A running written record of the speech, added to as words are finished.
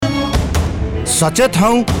सचेत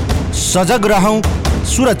हौं, सजग रहौं,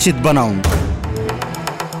 सुरक्षित बनाऊं।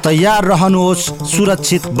 तैयार रहनुहोस्,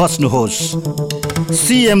 सुरक्षित बस्नुहोस्।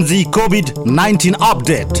 CMG COVID-19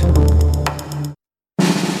 update.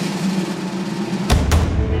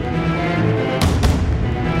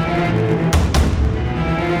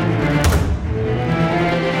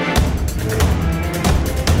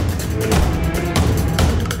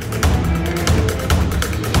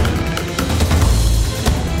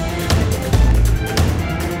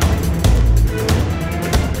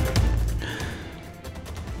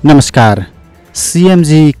 नमस्कार,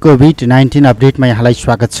 CMG COVID-19 अपडेटमा यहाँलाई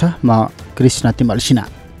स्वागत छ। म कृष्ण तिमल्सिना।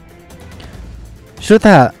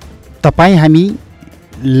 श्रोता, तपाईँ हामी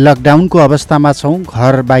लकडाउनको अवस्थामा छौँ,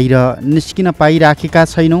 घर बाहिर निस्किन पाइराखेका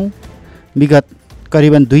छैनौँ। विगत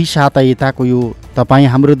करिबन 2 साता यताको यो तपाईँ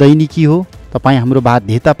हाम्रो दैनिकी हो, तपाईँ हाम्रो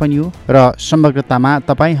बाध्यता पनि हो र समग्रतामा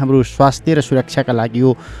तपाईँ हाम्रो स्वास्थ्य र सुरक्षाका लागि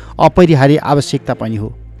यो अपरिहार्य आवश्यकता पनि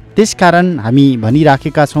हो। त्यसकारण हामी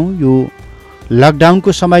भनिराखेका छौँ, यो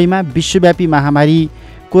लकडाउनको समयमा विश्वव्यापी महामारी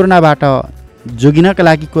कोरोनाबाट जोगिनका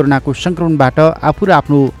लागि, कोरोनाको सङ्क्रमणबाट आफू र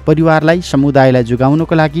आफ्नो परिवारलाई, समुदायलाई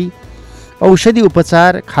जोगाउनको लागि औषधि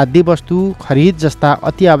उपचार, खाद्य वस्तु खरिद जस्ता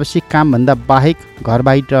अति आवश्यक कामभन्दा बाहेक घर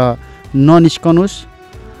बाहिर ननिस्कनुहोस्।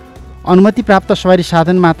 अनुमति प्राप्त सवारी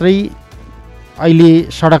साधन मात्रै अहिले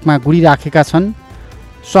सडकमा गुडिराखेका छन्।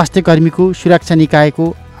 स्वास्थ्य कर्मीको, सुरक्षा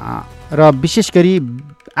निकायको र विशेष गरी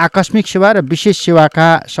आकस्मिक सेवा र विशेष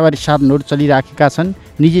सेवाका सवारी साधनहरू चलिराखेका छन्।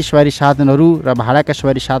 निजी सवारी साधनहरू र भाडाका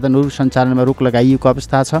सवारी साधनहरू सञ्चालनमा रोक लगाइएको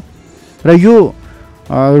अवस्था छ र यो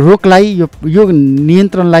रोकलाई, यो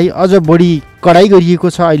नियन्त्रणलाई अझ बढी कडाइ गरिएको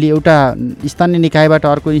छ। अहिले एउटा स्थानीय निकायबाट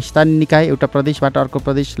अर्को स्थानीय निकाय, एउटा प्रदेशबाट अर्को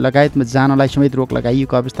प्रदेश लगायतमा जानलाई समेत रोक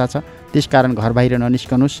लगाइएको अवस्था छ। त्यसकारण घर बाहिर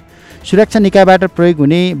ननिस्कनुहोस्। सुरक्षा निकायबाट प्रयोग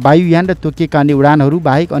हुने वायुयान र तोकिएका अन्य उडानहरू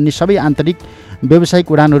बाहेक अन्य सबै आन्तरिक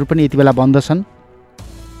व्यावसायिक उडानहरू पनि यति बेला बन्द छन्।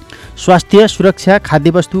 स्वास्थ्य, सुरक्षा,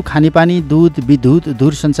 खाद्यवस्तु, खानेपानी, दूध, विद्युत,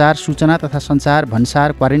 दूरसञ्चार, सूचना तथा सञ्चार,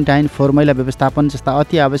 भन्सार, क्वारेन्टाइन, फोहोर मैला व्यवस्थापन जस्ता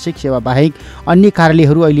अति आवश्यक सेवा बाहेक अन्य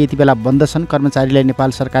कार्यालयहरू अहिले यति बेला बन्द छन्। कर्मचारीलाई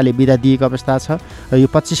नेपाल सरकारले बिदा दिएको अवस्था छ र यो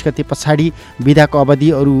 25 गते पछाडि बिदाको अवधि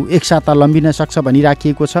अरू 1 साता लम्बिन सक्छ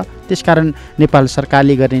भनिराखिएको छ। त्यसकारण नेपाल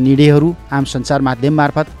सरकारले गर्ने निर्णयहरू आम सञ्चार माध्यम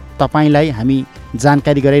मार्फत तपाईँलाई हामी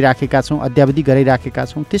जानकारी गराइराखेका छौँ, अद्यावधि गराइराखेका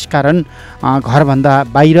छौँ। त्यसकारण घरभन्दा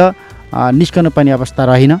बाहिर निस्कनु पर्ने अवस्था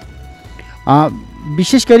रहेन।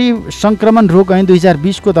 विशेष गरी सङ्क्रमण रोग ऐन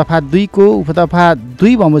 2020 को दफा 2 को उपदफा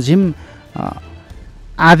 2 बमोजिम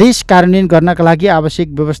आदेश कार्यान्वयन गर्नका लागि आवश्यक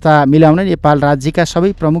व्यवस्था मिलाउन नेपाल राज्यका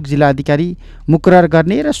सबै प्रमुख जिल्ला अधिकारी मुकरर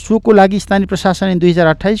गर्ने र सोको लागि स्थानीय प्रशासन ऐन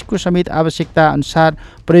 2028 को समेत आवश्यकता अनुसार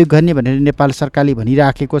प्रयोग गर्ने भनेर नेपाल सरकारले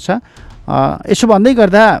भनिराखेको छ। यसो भन्दै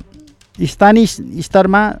गर्दा स्थानीय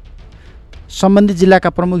स्तरमा सम्बन्धित जिल्लाका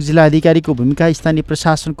प्रमुख जिल्ला अधिकारीको भूमिका, स्थानीय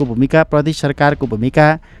प्रशासनको भूमिका, प्रदेश सरकारको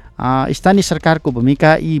भूमिका, स्थानीय सरकारको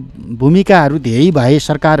भूमिका, यी भूमिकाहरू धेरै भए,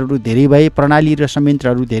 सरकारहरू धेरै भए, प्रणाली र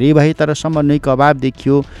संयन्त्रहरू धेरै भए, तर समन्वयको अभाव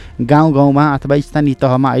देखियो। गाउँ गाउँमा अथवा स्थानीय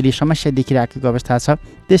तहमा अहिले समस्या देखिराखेको अवस्था छ।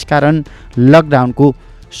 त्यसकारण लकडाउनको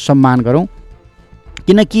सम्मान गरौँ,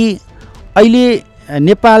 किनकि अहिले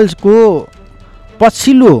नेपालको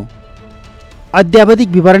पछिल्लो अद्यावधिक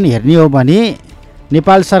विवरण हेर्ने हो भने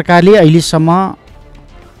नेपाल सरकारले अहिलेसम्म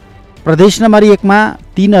प्रदेश नम्बर 1 मा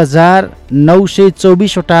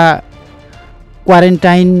 3924 वटा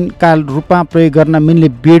क्वारेन्टाइनका रूपमा प्रयोग गर्न मिल्ने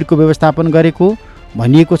बेडको व्यवस्थापन गरेको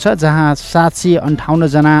भनिएको छ, जहाँ 758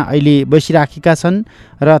 जना अहिले बसिराखेका छन्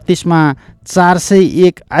र त्यसमा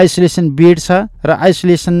 401 आइसोलेसन बेड छ र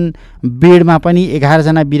आइसोलेसन बेडमा पनि 11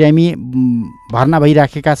 जना बिरामी भर्ना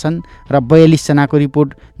भइराखेका छन् र 42 जनाको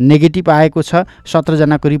रिपोर्ट नेगेटिभ आएको छ। 17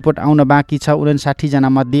 जनाको रिपोर्ट आउन बाँकी छ। 59 जना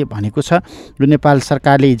मध्ये भनेको छ। यो नेपाल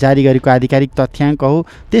सरकारले जारी गरेको आधिकारिक तथ्याङ्क हो।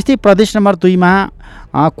 त्यस्तै प्रदेश नम्बर 2 मा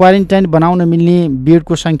क्वारेन्टाइन बनाउन मिल्ने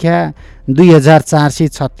बेडको सङ्ख्या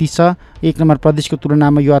 2436 छ। 1 नम्बर प्रदेशको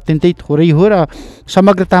तुलनामा यो अत्यन्तै थोरै हो र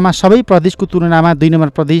समग्रतामा सबै प्रदेशको तुलनामा 2 नम्बर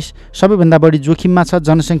प्रदेश सबैभन्दा बढी जोखिममा छ।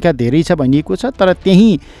 जनसङ्ख्या धेरै छ भनिएको छ, तर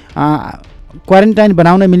त्यही क्वारेन्टाइन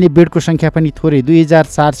बनाउन मिल्ने बेडको सङ्ख्या पनि थोरै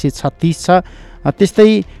 2436 छ।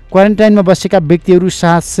 त्यस्तै क्वारेन्टाइनमा बसेका व्यक्तिहरू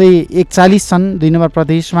 741 छन् 2 नम्बर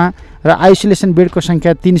प्रदेशमा र आइसोलेसन बेडको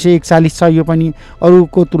सङ्ख्या 341 छ। यो पनि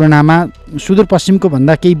अरूको तुलनामा सुदूरपश्चिमको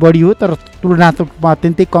भन्दा केही बढी हो, तर तुलनात्मक रूपमा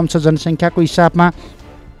अत्यन्तै कम छ जनसङ्ख्याको हिसाबमा।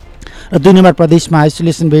 र 2 नम्बर प्रदेशमा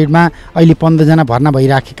आइसोलेसन बेडमा अहिले 15 जना भर्ना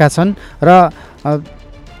भइराखेका छन् र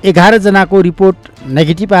 11 जनाको रिपोर्ट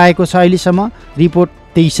नेगेटिभ आएको छ। अहिलेसम्म रिपोर्ट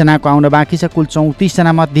 23 जनाको आउन बाँकी छ। कुल 34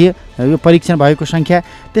 जना मध्ये यो परीक्षण भएको सङ्ख्या।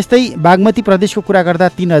 त्यस्तै बागमती प्रदेशको कुरा गर्दा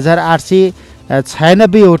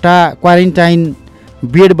 3896 वटा क्वारेन्टाइन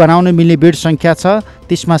बेड बनाउन मिल्ने बेड सङ्ख्या छ।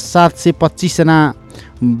 त्यसमा 725 जना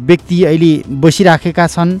व्यक्ति अहिले बसिराखेका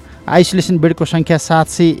छन्। आइसोलेसन बेडको सङ्ख्या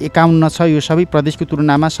 751 छ। यो सबै प्रदेशको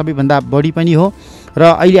तुलनामा सबैभन्दा बढी पनि हो र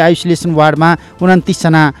अहिले आइसोलेसन वार्डमा 29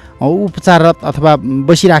 जना उपचाररत अथवा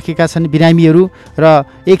बसिराखेका छन् बिरामीहरू र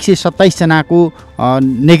 127 जनाको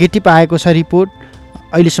नेगेटिभ आएको छ रिपोर्ट।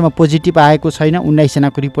 अहिलेसम्म पोजिटिभ आएको छैन। 19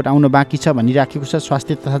 जनाको रिपोर्ट आउन बाँकी छ भनिराखेको छ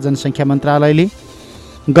स्वास्थ्य तथा जनसङ्ख्या मन्त्रालयले।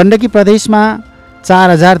 गण्डकी प्रदेशमा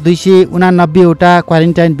 4289 वटा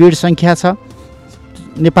क्वारेन्टाइन बेड सङ्ख्या छ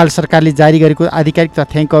नेपाल सरकारले जारी गरेको आधिकारिक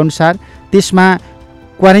तथ्याङ्क अनुसार। त्यसमा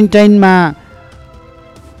क्वारेन्टाइनमा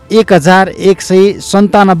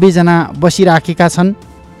 1197 जना बसिराखेका छन्।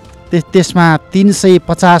 त्यसमा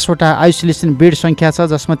 350 वटा आइसोलेसन बेड सङ्ख्या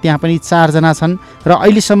छ जसमा त्यहाँ पनि 4 जना छन् र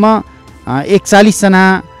अहिलेसम्म 41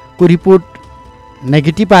 जनाको रिपोर्ट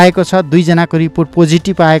नेगेटिभ आएको छ। 2 जनाको रिपोर्ट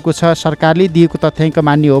पोजिटिभ आएको छ। सरकारले दिएको तथ्याङ्क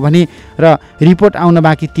मान्ने हो भने र रिपोर्ट आउन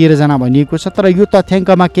बाँकी 13 जना भनिएको छ। तर यो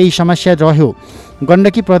तथ्याङ्कमा केही समस्या रह्यो।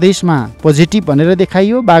 गण्डकी प्रदेशमा पोजिटिभ भनेर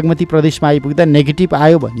देखाइयो, बागमती प्रदेशमा आइपुग्दा नेगेटिभ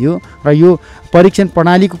आयो भनियो र यो परीक्षण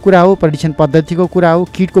प्रणालीको कुरा हो, परीक्षण पद्धतिको कुरा हो,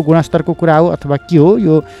 किटको गुणस्तरको कुरा हो अथवा के हो,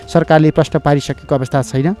 यो सरकारले प्रश्न पारिसकेको अवस्था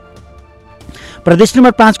छैन। प्रदेश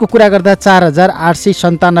नम्बर 5 को कुरा गर्दा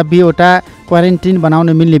 4897 वटा क्वारेन्टाइन बनाउन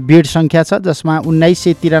मिल्ने बेड सङ्ख्या छ जसमा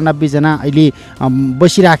 1993 जना अहिले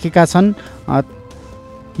बसिराखेका छन्।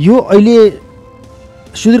 यो अहिले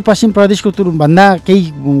सुदूरपश्चिम प्रदेशको भन्दा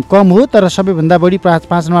केही कम हो तर सबैभन्दा बढी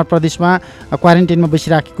 5 नम्बर प्रदेशमा क्वारेन्टाइनमा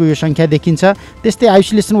बसिराखेको यो सङ्ख्या देखिन्छ। त्यस्तै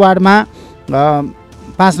आइसोलेसन वार्डमा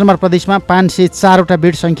 5 नम्बर प्रदेशमा 504 वटा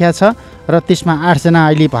बेड सङ्ख्या छ र त्यसमा 8 जना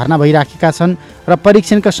अहिले भर्ना भइराखेका छन् र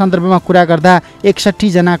परीक्षणका सन्दर्भमा कुरा गर्दा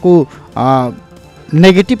 61 जनाको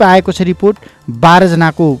नेगेटिभ आएको छ रिपोर्ट। 12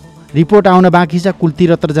 जनाको रिपोर्ट आउन बाँकी छ। कुल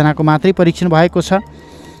 73 जनाको मात्रै परीक्षण भएको छ।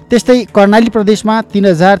 त्यस्तै कर्णाली प्रदेशमा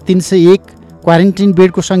 3301 क्वारेन्टाइन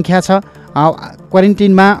बेडको सङ्ख्या छ।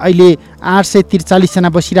 क्वारेन्टाइनमा अहिले 843 जना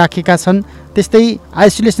बसिराखेका छन्। त्यस्तै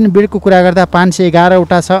आइसोलेसन बेडको कुरा गर्दा 511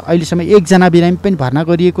 वटा छ। अहिलेसम्म 1 जना बिरामी पनि भर्ना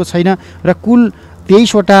गरिएको छैन र कुल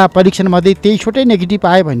 23 वटा परीक्षणमध्ये 23 वटै नेगेटिभ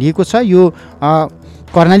आयो भनिएको छ। यो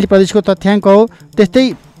कर्णाली प्रदेशको तथ्याङ्क हो।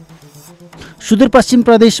 त्यस्तै सुदूरपश्चिम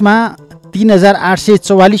प्रदेशमा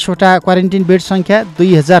 3844 वटा क्वारेन्टाइन बेड सङ्ख्या,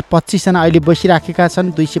 2025 जना अहिले बसिराखेका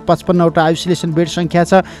छन्। 255 वटा आइसोलेसन बेड सङ्ख्या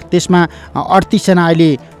छ। त्यसमा 38 जना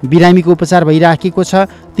अहिले बिरामीको उपचार भइराखेको छ।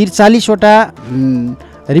 43 वटा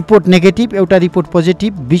रिपोर्ट नेगेटिभ, एउटा रिपोर्ट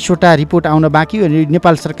पोजिटिभ, 20 वटा रिपोर्ट आउन बाँकी।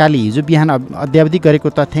 नेपाल सरकारले हिजो बिहान अद्यावधि गरेको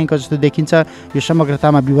तथ्याङ्क जस्तो देखिन्छ। यो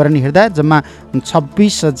समग्रतामा विवरण हेर्दा जम्मा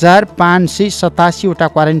 26,587 वटा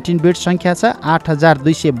क्वारेन्टाइन बेड सङ्ख्या छ।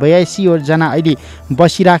 8,282 जना अहिले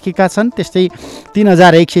बसिराखेका छन्। त्यस्तै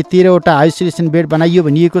 3,113 वटा आइसोलेसन बेड बनाइयो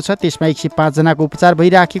भनिएको छ। त्यसमा 105 जनाको उपचार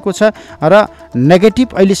भइराखेको छ र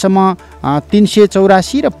नेगेटिभ अहिलेसम्म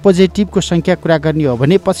 384 र पोजिटिभको सङ्ख्या कुरा गर्ने हो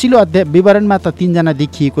भने पछिल्लो विवरणमा त 3 जना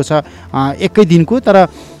देखिएको छ एकै दिनको। तर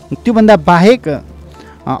त्योभन्दा बाहेक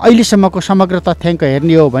अहिलेसम्मको समग्र तथ्याङ्क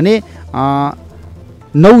हेर्ने हो भने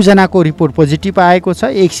 9 जनाको रिपोर्ट पोजिटिभ आएको छ।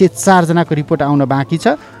 104 जनाको रिपोर्ट आउन बाँकी छ।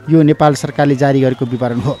 यो नेपाल सरकारले जारी गरेको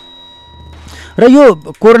विवरण हो र यो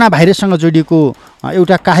कोरोना भाइरससँग जोडिएको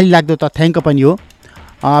एउटा काहली लाग्दो तथ्याङ्क पनि हो।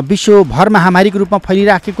 विश्वभर महामारीको रूपमा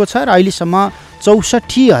फैलिराखेको छ र अहिलेसम्म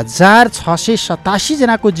 64,687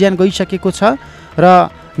 जनाको ज्यान गइसकेको छ र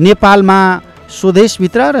नेपालमा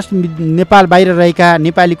स्वदेशभित्र र नेपाल बाहिर रहेका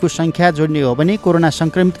नेपालीको सङ्ख्या जोड्ने हो भने कोरोना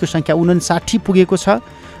सङ्क्रमितको सङ्ख्या 59 पुगेको छ।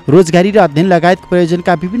 रोजगारी र अध्ययन लगायतको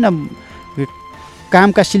प्रयोजनका विभिन्न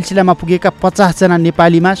कामका सिलसिलामा पुगेका 50 जना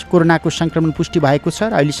नेपालीमा कोरोनाको सङ्क्रमण पुष्टि भएको छ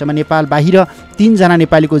र अहिलेसम्म नेपाल बाहिर 3 जना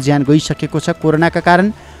नेपालीको ज्यान गइसकेको छ कोरोनाका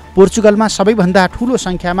कारण। पोर्चुगलमा सबैभन्दा ठुलो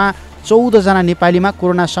सङ्ख्यामा 14 जना नेपालीमा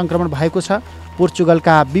कोरोना सङ्क्रमण भएको छ।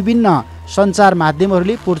 पोर्चुगलका विभिन्न सञ्चार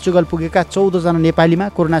माध्यमहरूले पोर्चुगल पुगेका 14 जना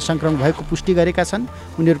नेपालीमा कोरोना सङ्क्रमण भएको पुष्टि गरेका छन्।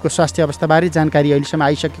 उनीहरूको स्वास्थ्य अवस्थाबारे जानकारी अहिलेसम्म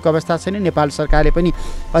आइसकेको अवस्था छैन। नेपाल सरकारले पनि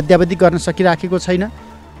अद्यावधि गर्न सकिराखेको छैन।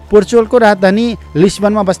 पोर्चुगलको राजधानी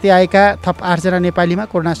लिस्बनमा बस्दै आएका थप 8 जना नेपालीमा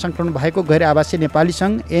कोरोना सङ्क्रमण भएको गैर आवासीय नेपाली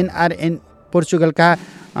सङ्घ NRN पोर्चुगलका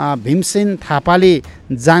भीमसेन थापाले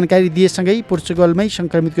जानकारी दिएसँगै पोर्चुगलमै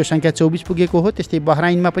सङ्क्रमितको सङ्ख्या 24 पुगेको हो। त्यस्तै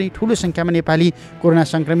बहराइनमा पनि ठुलो सङ्ख्यामा नेपाली कोरोना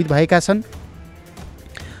सङ्क्रमित भएका छन्।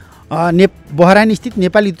 बहराइन स्थित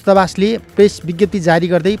नेपाली दूतावासले प्रेस विज्ञप्ति जारी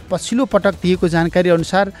गर्दै पछिल्लो पटक दिएको जानकारी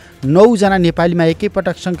अनुसार 9 जना नेपालीमा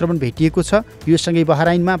एकैपटक सङ्क्रमण भेटिएको छ। यो सँगै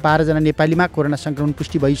बहराइनमा 12 जना नेपालीमा कोरोना सङ्क्रमण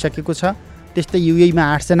पुष्टि भइसकेको छ। त्यस्तै युएईमा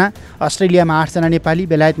 8 जना, अस्ट्रेलियामा 8 जना नेपाली,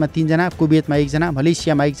 बेलायतमा 3 जना, कुवेतमा 1 जना,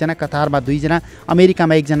 मलेसियामा 1 जना, कतारमा 2 जना,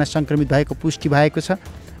 अमेरिकामा 1 जना सङ्क्रमित भएको पुष्टि भएको छ।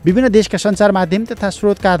 विभिन्न देशका सञ्चार माध्यम तथा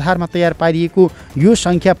स्रोतका आधारमा तयार पारिएको यो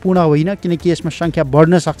सङ्ख्या पूर्ण होइन किनकि यसमा सङ्ख्या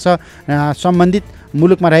बढ्न सक्छ। सम्बन्धित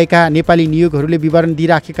मुलुकमा रहेका नेपाली नियोगहरूले विवरण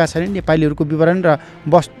दिइराखेका छैनन्। नेपालीहरूको विवरण र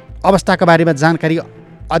अवस्थाका बारेमा जानकारी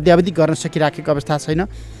अद्यावधि गर्न सकिराखेको अवस्था छैन।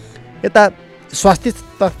 यता स्वास्थ्य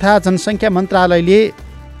तथा जनसङ्ख्या मन्त्रालयले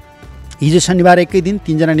हिजो शनिबार एकै दिन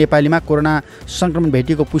 3 जना नेपालीमा कोरोना सङ्क्रमण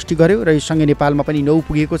भेटिएको पुष्टि गर्यो र यो सँगै नेपालमा पनि 9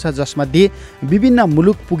 पुगेको छ, जसमध्ये विभिन्न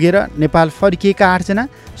मुलुक पुगेर नेपाल फर्किएका 8 जना,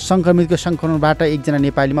 सङ्क्रमितको सङ्क्रमणबाट 1 जना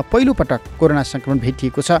नेपालीमा पहिलो पटक कोरोना सङ्क्रमण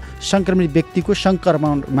भेटिएको छ। सङ्क्रमित व्यक्तिको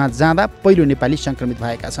सङ्क्रमणमा जाँदा पहिलो नेपाली सङ्क्रमित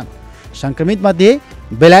भएका छन्।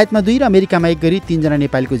 सङ्क्रमितमध्ये बेलायतमा 2 र अमेरिकामा 1 गरी 3 जना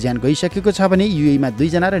नेपालीको ज्यान गइसकेको छ भने युएईमा 2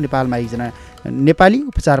 जना र नेपालमा 1 जना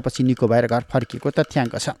नेपाली उपचारपछि निको भएर घर फर्किएको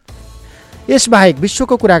तथ्याङ्क छ। यसबाहेक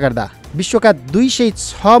विश्वको कुरा गर्दा विश्वका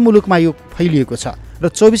 206 मुलुकमा यो फैलिएको छ र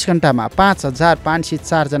 24 घण्टामा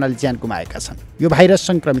 5504 जनाले ज्यान गुमाएका छन्। यो भाइरस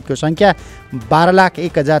सङ्क्रमितको सङ्ख्या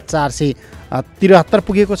 12,01,473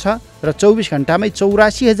 पुगेको छ र 24 घण्टामै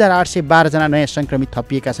 84,812 जना नयाँ सङ्क्रमित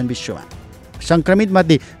थपिएका छन् विश्वमा।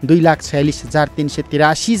 सङ्क्रमितमध्ये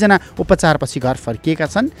 2,46,383 जना उपचारपछि घर फर्किएका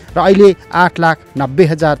छन् र अहिले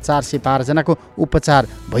 8,90,412 जनाको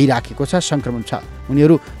उपचार भइराखेको छ, सङ्क्रमण छ।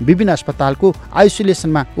 उनीहरू विभिन्न अस्पतालको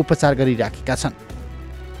आइसोलेसनमा उपचार गरिराखेका छन्।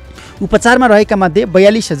 उपचारमा रहेका मध्ये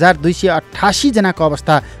 42,288 जनाको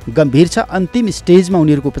अवस्था गम्भीर छ। अन्तिम स्टेजमा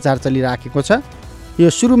उनीहरूको उपचार चलिराखेको छ। यो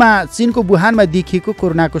सुरुमा चीनको वुहानमा देखिएको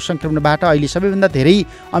कोरोनाको सङ्क्रमणबाट अहिले सबैभन्दा धेरै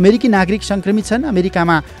अमेरिकी नागरिक सङ्क्रमित छन्।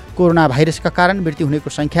 अमेरिकामा कोरोना भाइरसका कारण मृत्यु हुनेको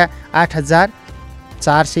सङ्ख्या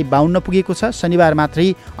 8,452 पुगेको छ। शनिबार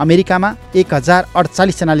मात्रै अमेरिकामा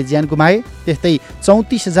 1,048 जनाले ज्यान गुमाए। त्यस्तै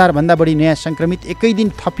 34,000 भन्दा बढी नयाँ सङ्क्रमित एकै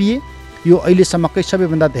दिन थपिए। यो अहिलेसम्मकै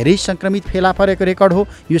सबैभन्दा धेरै सङ्क्रमित फेला परेको रेकर्ड हो।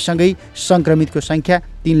 यो सँगै सङ्क्रमितको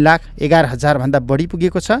सङ्ख्या 3,11,000 भन्दा बढी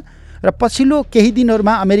पुगेको छ र पछिल्लो केही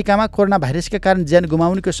दिनहरूमा अमेरिकामा कोरोना भाइरसका कारण ज्यान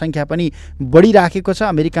गुमाउनेको सङ्ख्या पनि बढिराखेको छ।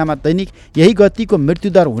 अमेरिकामा दैनिक यही गतिको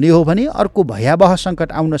मृत्युदर हुने हो भने अर्को भयावह सङ्कट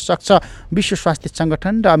आउन सक्छ। विश्व स्वास्थ्य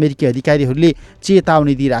सङ्गठन र अमेरिकी अधिकारीहरूले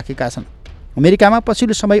चेतावनी दिइराखेका छन्। अमेरिकामा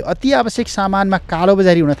पछिल्लो समय अति आवश्यक सामानमा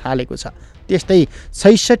कालोबजारी हुन थालेको छ। त्यस्तै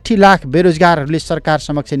 66 लाख बेरोजगारहरूले सरकार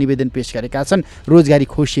समक्ष निवेदन पेश गरेका छन्। रोजगारी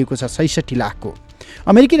खोसिएको छ 66 लाखको।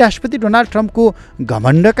 अमेरिकी राष्ट्रपति डोनाल्ड ट्रम्पको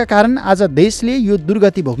घमण्डका कारण आज देशले यो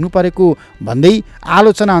दुर्गति भोग्नु परेको भन्दै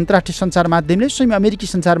आलोचना अन्तर्राष्ट्रिय सञ्चार माध्यमले स्वयं अमेरिकी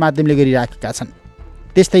सञ्चार माध्यमले गरिराखेका छन्।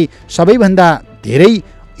 त्यस्तै सबैभन्दा धेरै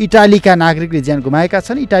इटालीका नागरिकले ज्यान गुमाएका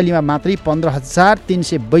छन्। इटालीमा मात्रै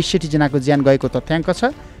 15,362 जनाको ज्यान गएको तथ्याङ्क छ।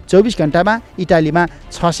 24 घण्टामा इटालीमा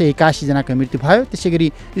 681 जनाको मृत्यु भयो।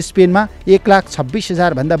 त्यसैगरी स्पेनमा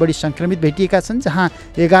 1,26,000 भन्दा बढी सङ्क्रमित भेटिएका छन्, जहाँ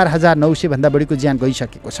 11,900 भन्दा बढीको ज्यान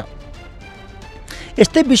गइसकेको छ।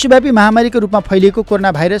 यस्तै विश्वव्यापी महामारीको रूपमा फैलिएको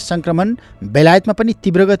कोरोना भाइरस सङ्क्रमण बेलायतमा पनि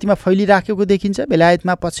तीव्र गतिमा फैलिराखेको देखिन्छ।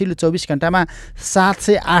 बेलायतमा पछिल्लो 24 घण्टामा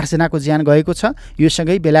 708 जनाको ज्यान गएको छ। यो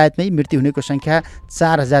सँगै बेलायतमै मृत्यु हुनेको सङ्ख्या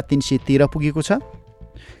 4,313 पुगेको छ।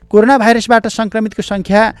 कोरोना भाइरसबाट सङ्क्रमितको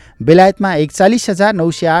सङ्ख्या बेलायतमा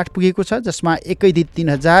 41,908 पुगेको छ, जसमा एकै दिन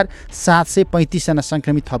 3,735 जना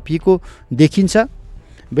सङ्क्रमित थपिएको देखिन्छ।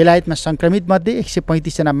 बेलायतमा सङ्क्रमितमध्ये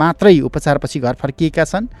 135 जना मात्रै उपचारपछि घर फर्किएका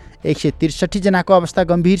छन्। 163 जनाको अवस्था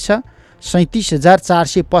गम्भीर छ।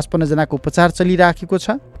 37,455 जनाको उपचार चलिराखेको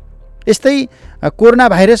छ। यस्तै कोरोना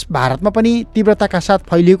भाइरस भारतमा पनि तीव्रताका साथ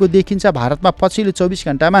फैलिएको देखिन्छ। भारतमा पछिल्लो 24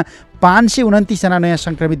 घण्टामा 529 जना नयाँ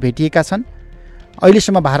सङ्क्रमित भेटिएका छन्।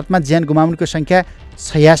 अहिलेसम्म भारतमा ज्यान गुमाउनेको सङ्ख्या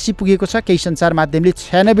 86 पुगेको छ। केही सञ्चार माध्यमले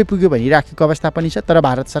 96 पुग्यो भनिराखेको अवस्था पनि छ, तर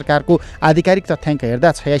भारत सरकारको आधिकारिक तथ्याङ्क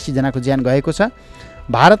हेर्दा 86 जनाको ज्यान गएको छ।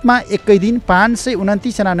 भारतमा एकै दिन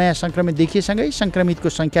 529 जना नयाँ सङ्क्रमित देखिएसँगै सङ्क्रमितको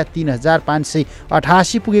सङ्ख्या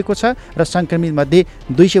 3,588 पुगेको छ र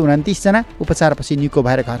सङ्क्रमितमध्ये 229 जना उपचारपछि निको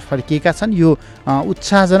भएर घर फर्किएका छन्। यो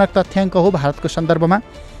उत्साहजनक तथ्याङ्क हो। भारतको सन्दर्भमा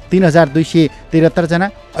 3,273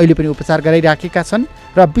 जना अहिले पनि उपचार गराइराखेका छन्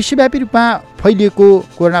र विश्वव्यापी रूपमा फैलिएको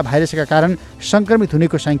कोरोना भाइरसका कारण सङ्क्रमित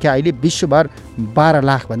हुनेको सङ्ख्या अहिले विश्वभर 12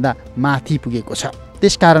 लाखभन्दा माथि पुगेको छ।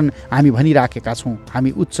 त्यसकारण हामी भनिराखेका छौँ,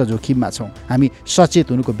 हामी उच्च जोखिममा छौँ। हामी सचेत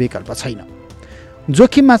हुनुको विकल्प छैन।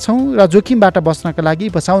 जोखिममा छौँ र जोखिमबाट बच्नका लागि,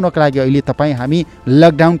 बचाउनका लागि अहिले हामी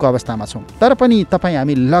लकडाउनको अवस्थामा छौँ। तर पनि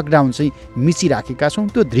हामी लकडाउन चाहिँ मिचिराखेका छौँ।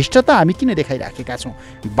 त्यो धृष्टता हामी किन देखाइराखेका छौँ?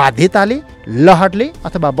 बाध्यताले, लहरले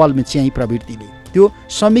अथवा बलमिच्याही प्रवृत्तिले? त्यो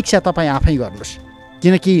समीक्षा आफै गर्नुहोस्।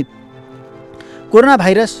 किनकि कोरोना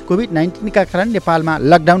भाइरस कोभिड-19 कारण नेपालमा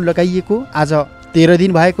लकडाउन लगाइएको आज 13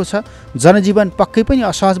 दिन भएको छ। जनजीवन पक्कै पनि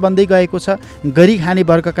असहज बन्दै गएको छ। गरी खाने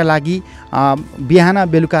वर्गका लागि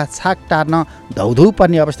बिहान बेलुका छाक टार्न धौधौ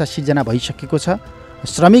पर्ने अवस्था सिर्जना भइसकेको छ।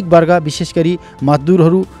 श्रमिक वर्ग विशेष गरी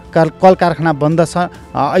मजदुरहरू कल कारखाना बन्द छ।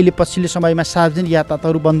 अहिले पछिल्लो समयमा सार्वजनिक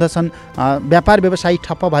यातायातहरू बन्द छन्। व्यापार व्यवसाय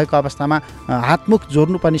ठप्प भएको अवस्थामा हातमुख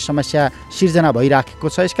जोड्नुपर्ने समस्या सिर्जना भइराखेको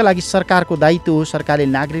छ। यसका लागि सरकारको दायित्व हो। सरकारले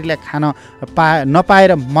नागरिकलाई खान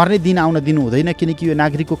नपाएर मर्ने दिन आउन दिनु हुँदैन, किनकि यो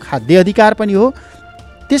नागरिकको खाद्य अधिकार पनि हो।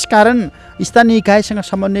 त्यसकारण स्थानीय निकायसँग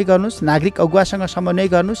समन्वय गर्नुहोस्, नागरिक अगुवासँग समन्वय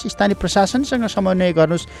गर्नुहोस्, स्थानीय प्रशासनसँग समन्वय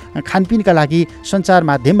गर्नुहोस्, खानपिनका लागि सञ्चार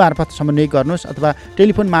माध्यम मार्फत समन्वय गर्नुहोस् अथवा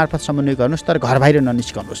टेलिफोन मार्फत समन्वय गर्नुहोस्, तर घर बाहिर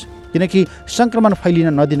ननिस्कनुहोस्। किनकि सङ्क्रमण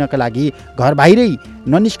फैलिन नदिनका लागि घर बाहिरै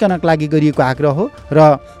ननिस्कनका लागि गरिएको आग्रह हो र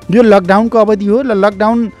यो लकडाउनको अवधि हो। र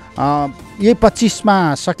लकडाउन यही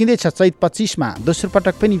 25मा सकिँदैछ, चैत 25मा दोस्रो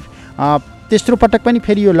पटक पनि तेस्रो पटक पनि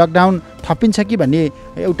फेरि यो लकडाउन थपिन्छ कि भन्ने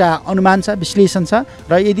एउटा अनुमान छ, विश्लेषण छ।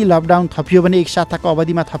 र यदि लकडाउन थपियो भने 1 साताको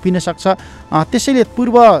अवधिमा थपिन सक्छ। त्यसैले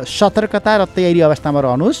पूर्व सतर्कता र तयारी अवस्थामा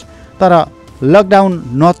रहनुहोस्, तर लकडाउन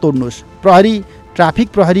नतोड्नुहोस्। प्रहरी, ट्राफिक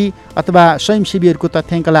प्रहरी अथवा स्वयंसेवीहरूको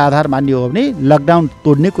तथ्याङ्कलाई आधार मान्ने हो भने लकडाउन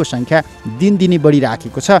तोड्नेको सङ्ख्या दिनदिनै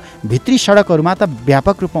बढिराखेको छ। भित्री सडकहरूमा त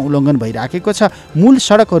व्यापक रूपमा उल्लङ्घन भइराखेको छ। मूल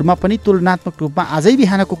सडकहरूमा पनि तुलनात्मक रूपमा आजै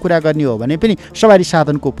बिहानको कुरा गर्ने हो भने पनि सवारी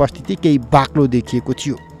साधनको उपस्थिति केही बाक्लो देखिएको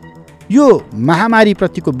थियो। यो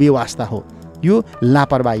महामारीप्रतिको बेवास्ता हो, यो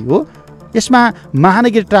लापरवाही हो। यसमा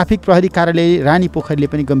महानगर ट्राफिक प्रहरी कार्यालय रानी पोखरीले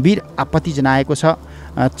पनि गम्भीर आपत्ति जनाएको छ,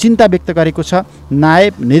 चिन्ता व्यक्त गरेको छ।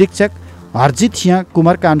 नायब निरीक्षक हरजित सिंह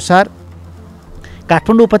कुमारका अनुसार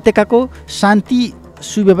काठमाडौँ उपत्यकाको शान्ति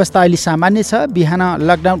सुव्यवस्था अहिले सामान्य छ। बिहान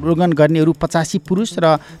लकडाउन उल्लङ्घन गर्नेहरू 85 पुरुष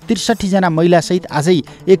र 63 जना महिलासहित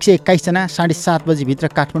आजै 121 जना 7:30 बजीभित्र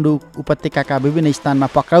काठमाडौँ उपत्यकाका विभिन्न स्थानमा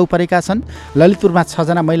पक्राउ परेका छन्। ललितपुरमा 6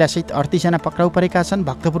 जना महिलासहित 38 जना पक्राउ परेका छन्।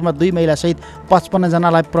 भक्तपुरमा 2 महिलासहित 55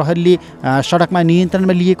 जनालाई प्रहरीले सडकमा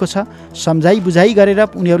नियन्त्रणमा लिएको छ। सम्झाइ बुझाइ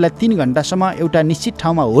गरेर उनीहरूलाई 3 घण्टासम्म एउटा निश्चित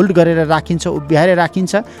ठाउँमा होल्ड गरेर राखिन्छ, उभ्याएर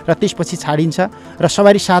राखिन्छ र त्यसपछि छाडिन्छ। र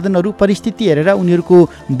सवारी साधनहरू परिस्थिति हेरेर उनीहरूको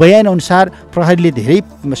बयानअनुसार प्रहरीले धेरै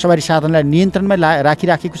सवारी साधनलाई नियन्त्रणमा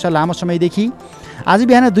राखिराखेको छ लामो समयदेखि। आज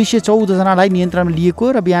बिहान 214 जनालाई नियन्त्रणमा लिएको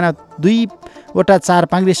र बिहान 2वटा 4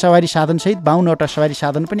 पाङ्ग्रे सवारी साधनसहित 52वटा सवारी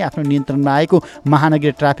साधन पनि आफ्नो नियन्त्रणमा आएको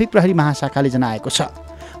महानगर ट्राफिक प्रहरी महाशाखाले जनाएको छ।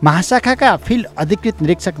 महाशाखाका फिल्ड अधिकृत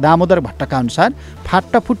निरीक्षक दामोदर भट्टका अनुसार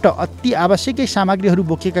फाट्टफुट्ट अति आवश्यक सामग्रीहरू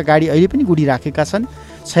बोकेका गाडी अहिले पनि गुडिराखेका छन्।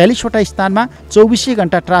 46वटा स्थानमा 24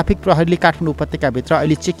 घण्टा ट्राफिक प्रहरीले काठमाडौँ उपत्यकाभित्र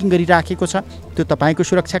अहिले चेकिङ गरिराखेको छ। त्यो तपाईँको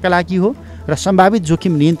सुरक्षाका लागि हो र सम्भावित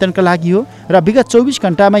जोखिम नियन्त्रणका लागि हो। र विगत 24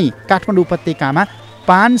 घण्टामै काठमाडौँ उपत्यकामा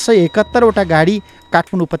 571वटा गाडी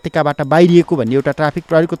काठमाडौँ उपत्यकाबाट बाहिरिएको भन्ने एउटा ट्राफिक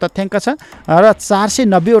प्रहरीको तथ्याङ्क छ र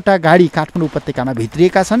 490वटा गाडी काठमाडौँ उपत्यकामा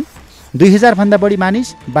भित्रिएका छन्। 2000 भन्दा बढी मानिस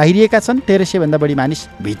बाहिरिएका छन्, 1300 भन्दा बढी मानिस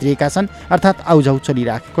भित्रिएका छन्, अर्थात् आउजाउ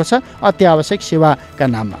चलिराखेको छ अत्यावश्यक सेवाका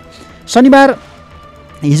नाममा। शनिबार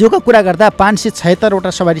हिजोका कुरा गर्दा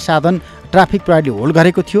 576वटा सवारी साधन ट्राफिक प्रहरीले होल्ड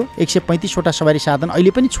गरेको थियो। 135वटा सवारी साधन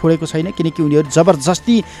अहिले पनि छोडेको छैन, किनकि उनीहरू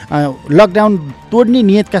जबरजस्ती लकडाउन तोड्ने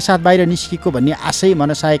नियतका साथ बाहिर निस्किएको भन्ने आशय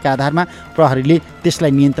मनसायका आधारमा प्रहरीले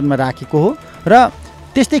त्यसलाई नियन्त्रणमा राखेको हो। र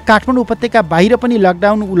त्यस्तै काठमाडौँ उपत्यका बाहिर पनि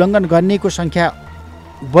लकडाउन उल्लङ्घन गर्नेको सङ्ख्या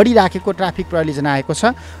बढिराखेको ट्राफिक प्रहरीले जनाएको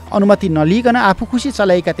छ। अनुमति नलिकन आफू खुसी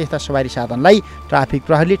चलाएका त्यस्ता सवारी साधनलाई ट्राफिक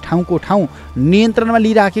प्रहरीले ठाउँको ठाउँ नियन्त्रणमा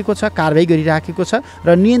लिइराखेको छ, कारबाही गरिराखेको छ।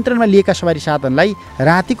 र नियन्त्रणमा लिएका सवारी साधनलाई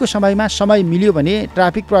रातिको समयमा समय मिल्यो भने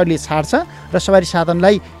ट्राफिक प्रहरीले छाड्छ र सवारी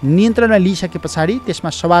साधनलाई नियन्त्रणमा लिइसके पछाडि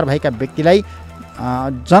त्यसमा सवार भएका व्यक्तिलाई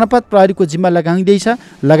जनपद प्रहरीको जिम्मा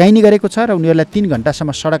लगाइने गरेको छ र उनीहरूलाई 3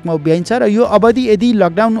 घण्टासम्म सडकमा उभ्याइन्छ। र यो अवधि यदि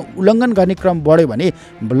लकडाउन उल्लङ्घन गर्ने क्रम बढ्यो भने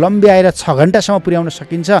लम्ब्याएर 6 घण्टासम्म पुर्याउन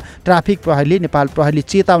सकिन्छ। ट्राफिक प्रहरीले, नेपाल प्रहरीले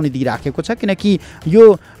चेतावनी दिइराखेको छ, किनकि यो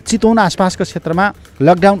चितवन आसपासको क्षेत्रमा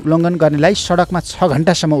लकडाउन उल्लङ्घन गर्नेलाई सडकमा 6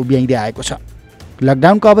 घण्टासम्म उभ्याइँदै आएको छ।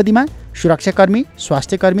 लकडाउनको अवधिमा सुरक्षाकर्मी,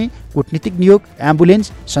 स्वास्थ्यकर्मी, कूटनीतिक नियोग,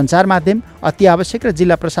 एम्बुलेन्स, सञ्चार माध्यम, अति आवश्यक र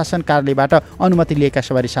जिल्ला प्रशासन कार्यालयबाट अनुमति लिएका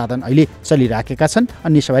सवारी साधन अहिले चलिराखेका छन्।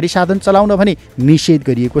 अन्य सवारी साधन चलाउन भने निषेध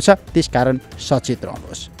गरिएको छ, त्यसकारण सचेत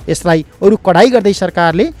रहनुहोस्। यसलाई अरू कडाई गर्दै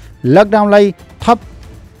सरकारले लकडाउनलाई थप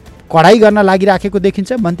कडाई गर्न लागिराखेको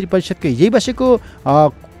देखिन्छ। मन्त्री परिषदको हिजै बसेको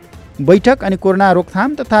बैठक अनि कोरोना रोकथाम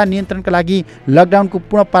तथा नियन्त्रणका लागि लकडाउनको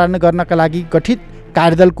पुनः पालन गर्नका लागि गठित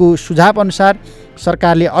कार्यदलको सुझाव अनुसार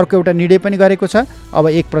सरकारले अर्को एउटा निर्णय पनि गरेको छ। अब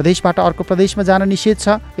एक प्रदेशबाट अर्को प्रदेशमा जान निषेध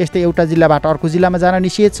छ। यस्तै एउटा जिल्लाबाट अर्को जिल्लामा जान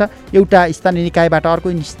निषेध छ। एउटा स्थानीय निकायबाट अर्को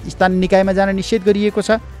स्थानीय निकायमा जान निषेध गरिएको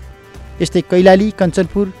छ। यस्तै कैलाली,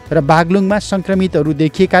 कञ्चनपुर र बागलुङमा सङ्क्रमितहरू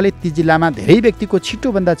देखिएकाले ती जिल्लामा धेरै व्यक्तिको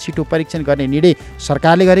छिटोभन्दा छिटो परीक्षण गर्ने निर्णय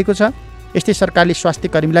सरकारले गरेको छ। यस्तै सरकारले स्वास्थ्य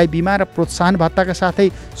कर्मीलाई बिमा र प्रोत्साहन भत्ताका साथै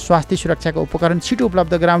स्वास्थ्य सुरक्षाका उपकरण छिटो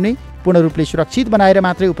उपलब्ध गराउने, पूर्ण रूपले सुरक्षित बनाएर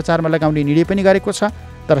मात्रै उपचारमा लगाउने निर्णय पनि गरेको छ।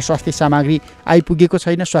 तर स्वास्थ्य सामग्री आइपुगेको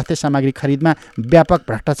छैन। स्वास्थ्य सामग्री खरिदमा व्यापक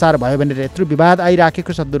भ्रष्टाचार भयो भनेर यत्रो विवाद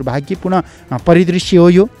आइराखेको छ। दुर्भाग्यपूर्ण परिदृश्य हो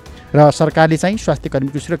यो। र सरकारले चाहिँ स्वास्थ्य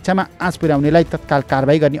कर्मीको सुरक्षामा आँच पुर्याउनेलाई तत्काल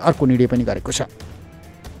कारबाही गर्ने अर्को निर्णय पनि गरेको छ।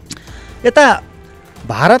 यता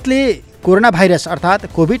भारतले कोरोना भाइरस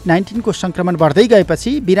अर्थात् कोभिड-19 को सङ्क्रमण बढ्दै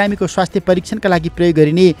गएपछि बिरामीको स्वास्थ्य परीक्षणका लागि प्रयोग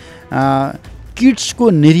गरिने किट्सको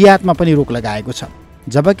निर्यातमा पनि रोक लगाएको छ।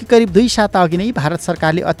 जबकि करिब 2 साता अघि नै भारत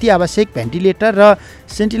सरकारले अति आवश्यक भेन्टिलेटर र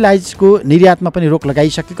सेन्टिलाइजको निर्यातमा पनि रोक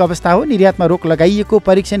लगाइसकेको अवस्था हो। निर्यातमा रोक लगाइएको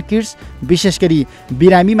परीक्षण किट्स विशेष गरी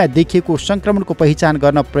बिरामीमा देखिएको सङ्क्रमणको पहिचान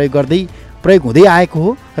गर्न प्रयोग हुँदै आएको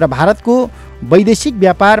हो र भारतको वैदेशिक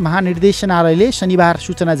व्यापार महानिर्देशनालयले शनिबार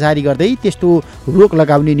सूचना जारी गर्दै त्यस्तो रोक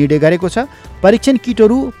लगाउने निर्णय गरेको छ। परीक्षण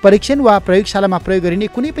किटहरू परीक्षण वा प्रयोगशालामा प्रयोग गरिने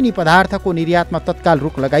कुनै पनि पदार्थको निर्यातमा तत्काल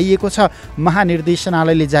रोक लगाइएको छ।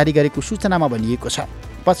 महानिर्देशनालयले जारी गरेको सूचनामा भनिएको छ।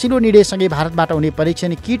 पछिल्लो निर्णयसँगै भारतबाट हुने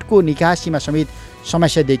परीक्षण किटको निकासीमा समेत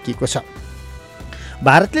समस्या देखिएको छ।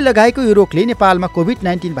 भारतले लगाएको यो रोकले नेपालमा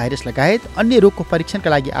कोभिड-19 भाइरस लगायत अन्य रोगको परीक्षणका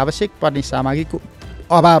लागि आवश्यक पर्ने सामग्रीको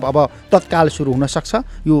अभाव अब तत्काल सुरु हुन सक्छ।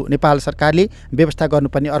 यो नेपाल सरकारले व्यवस्था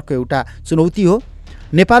गर्नुपर्ने अर्को एउटा चुनौती हो।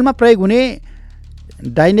 नेपालमा प्रयोग हुने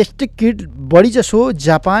डायग्नोस्टिक किट बढीजसो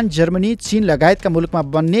जापान, जर्मनी, चीन लगायतका मुलुकमा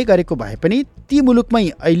बन्ने गरेको भए पनि ती मुलुकमै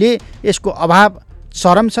अहिले यसको अभाव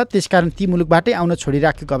चरम छ। त्यसकारण ती मुलुकबाटै आउन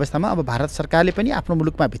छोडिराखेको अवस्थामा अब भारत सरकारले पनि आफ्नो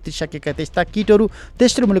मुलुकमा भित्रिसकेका त्यस्ता किटहरू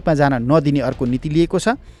तेस्रो मुलुकमा जान नदिने अर्को नीति लिएको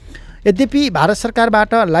छ। यद्यपि भारत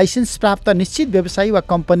सरकारबाट लाइसेन्स प्राप्त निश्चित व्यवसायी वा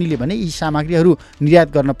कम्पनीले भने यी सामग्रीहरू निर्यात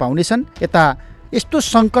गर्न पाउनेछन्। यस्तो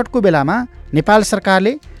सङ्कटको बेलामा नेपाल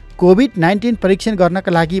सरकारले कोभिड-19 परीक्षण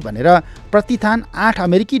गर्नका लागि भनेर प्रतिथान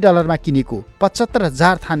 $8 किनेको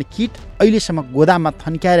 75,000 थान किट अहिलेसम्म गोदाममा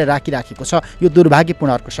थन्क्याएर राखिराखेको छ। यो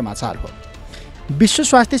दुर्भाग्यपूर्ण अर्को समाचार हो। विश्व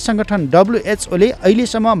स्वास्थ्य सङ्गठन WHOले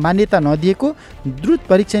अहिलेसम्म मान्यता नदिएको द्रुत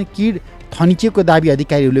परीक्षण किट थन्किएको दाबी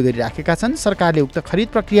अधिकारीहरूले गरिराखेका छन्। सरकारले उक्त खरिद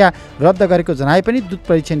प्रक्रिया रद्द गरेको जनाए पनि द्रुत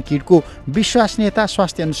परीक्षण किटको विश्वसनीयता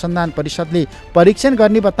स्वास्थ्य अनुसन्धान परिषदले परीक्षण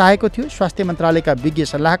गर्ने बताएको थियो। स्वास्थ्य मन्त्रालयका विज्ञ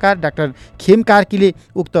सल्लाहकार डाक्टर खेम कार्कीले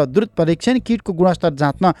उक्त द्रुत परीक्षण किटको गुणस्तर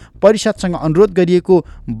जाँच्न परिषदसँग अनुरोध गरिएको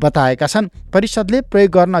बताएका छन्। परिषदले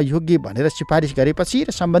प्रयोग गर्न योग्य भनेर सिफारिस गरेपछि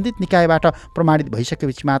र सम्बन्धित निकायबाट प्रमाणित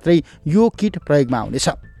भइसकेपछि मात्रै यो किट प्रयोगमा आउनेछ।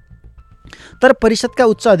 तर परिषदका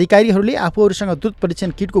उच्च अधिकारीहरूले आफूहरूसँग द्रुत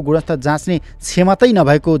परीक्षण किटको गुणस्तर जाँच्ने क्षमतै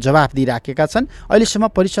नभएको जवाफ दिइराखेका छन्। अहिलेसम्म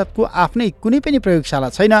परिषदको आफ्नै कुनै पनि प्रयोगशाला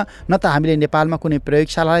छैन, न त हामीले नेपालमा कुनै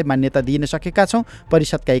प्रयोगशालालाई मान्यता दिन सकेका छौँ।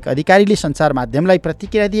 परिषदका एक अधिकारीले सञ्चार माध्यमलाई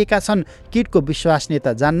प्रतिक्रिया दिएका छन्। किटको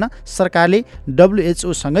विश्वसनीयता जान्न सरकारले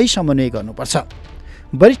WHO सँगै समन्वय गर्नुपर्छ।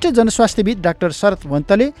 वरिष्ठ जनस्वास्थ्यविद डाक्टर शरद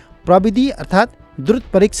वन्तले प्रविधि अर्थात् द्रुत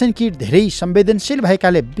परीक्षण किट धेरै संवेदनशील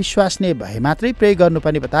भएकाले विश्वसनीय भए मात्रै प्रयोग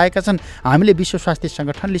गर्नुपर्ने बताएका छन्। हामीले विश्व स्वास्थ्य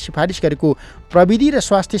सङ्गठनले सिफारिस गरेको प्रविधि र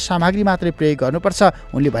स्वास्थ्य सामग्री मात्रै प्रयोग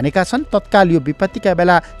गर्नुपर्छ उनले भनेका छन्। तत्काल यो विपत्तिका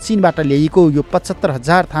बेला चीनबाट ल्याइएको यो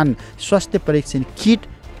 75,000 थान स्वास्थ्य परीक्षण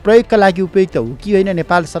किट प्रयोगका लागि उपयुक्त हो कि होइन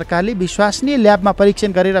नेपाल सरकारले विश्वसनीय ल्याबमा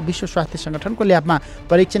परीक्षण गरेर विश्व स्वास्थ्य सङ्गठनको ल्याबमा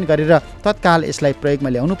परीक्षण गरेर तत्काल यसलाई प्रयोगमा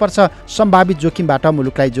ल्याउनुपर्छ। सम्भावित जोखिमबाट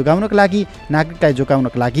मुलुकलाई जोगाउनको लागि नागरिकलाई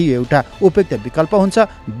जोगाउनको लागि यो एउटा उपयुक्त विकल्प हुन्छ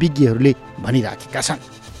विज्ञहरूले भनिराखेका छन्।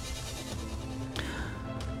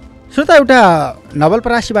 श्रोता, एउटा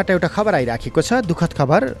नवलपरासीबाट एउटा खबर आइराखेको छ, दुःखद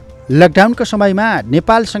खबर। लकडाउनको समयमा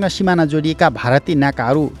नेपालसँग सिमाना जोडिएका भारतीय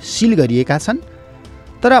नाकाहरू सिल गरिएका छन्।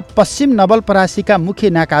 तर पश्चिम नवलपरासीका मुख्य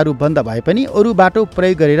नाकाहरू बन्द भए पनि अरू बाटो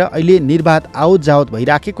प्रयोग गरेर अहिले निर्बाध आवत जावत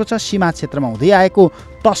भइराखेको छ। सीमा क्षेत्रमा हुँदै आएको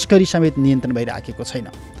तस्करी समेत नियन्त्रण भइराखेको छैन।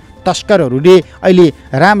 तस्करहरूले अहिले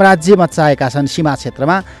रामराज्य मचाएका छन्। सीमा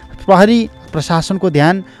क्षेत्रमा प्रहरी प्रशासनको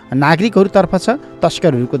ध्यान नागरिकहरूतर्फ छ,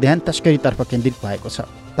 तस्करहरूको ध्यान तस्करीतर्फ केन्द्रित भएको छ।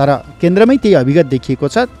 तर केन्द्रमै त्यही अभिगत देखिएको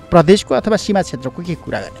छ। प्रदेशको अथवा सीमा क्षेत्रको के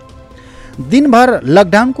कुरा गर्ने। दिनभर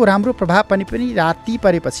लकडाउनको राम्रो प्रभाव पनि राति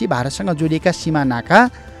परेपछि भारतसँग जोडिएका सीमा नाका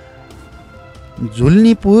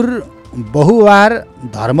झुल्नीपुर, बहुवार,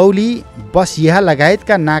 धर्मौली, बसिया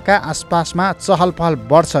लगायतका नाका आसपासमा चहल पहल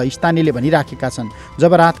बढ्छ स्थानीयले भनिराखेका छन्।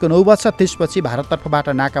 जब रातको 9 बज्छ त्यसपछि भारततर्फबाट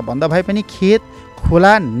नाका बन्द भए पनि खेत,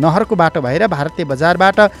 खोला, नहरको बाटो भएर भारतीय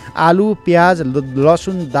बजारबाट आलु, प्याज,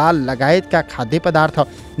 लसुन, दाल लगायतका खाद्य पदार्थ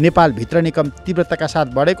नेपालभित्र नै कम तीव्रताका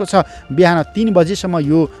साथ बढेको छ। बिहान 3 बजेसम्म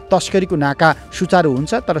यो तस्करीको नाका सुचारू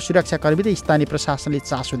हुन्छ। तर सुरक्षाकर्मी र स्थानीय प्रशासनले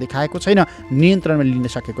चासो देखाएको छैन, नियन्त्रणमा लिन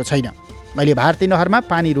सकेको छैन। अहिले भारतीय नहरमा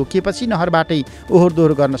पानी रोकिएपछि नहरबाटै ओहोर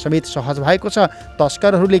दोहोर गर्न समेत सहज भएको छ।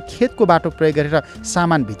 तस्करहरूले खेतको बाटो प्रयोग गरेर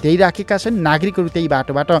सामान भित्र्याइराखेका छन्। नागरिकहरू त्यही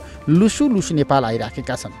बाटोबाट लुसु नेपाल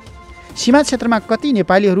आइराखेका छन्। सीमा क्षेत्रमा कति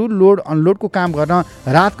नेपालीहरू लोड अनलोडको काम गर्न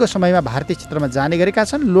रातको समयमा भारतीय क्षेत्रमा जाने गरेका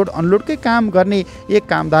छन्। लोड अनलोडकै काम गर्ने एक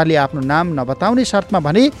कामदारले आफ्नो नाम नबताउने शर्तमा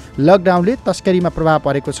भने लकडाउनले तस्करीमा प्रभाव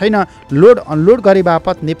परेको छैन। लोड अनलोड गरे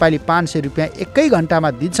बापत नेपाली 500 रुपियाँ एकै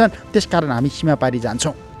घन्टामा दिन्छन्। त्यसकारण हामी सीमापारी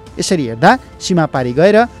जान्छौँ। यसरी हेर्दा सीमापारी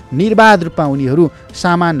गएर निर्बाध रूपमा उनीहरू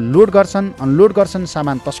सामान लोड गर्छन्, अनलोड गर्छन्,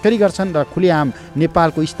 सामान तस्करी गर्छन् र खुलेआम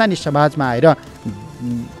नेपालको स्थानीय समाजमा आएर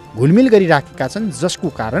घुलमिल गरिराखेका छन्, जसको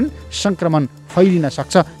कारण सङ्क्रमण फैलिन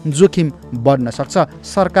सक्छ, जोखिम बढ्न सक्छ।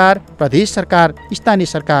 सरकार, प्रदेश सरकार, स्थानीय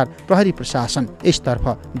सरकार, प्रहरी प्रशासन यसतर्फ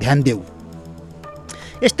ध्यान देऊ।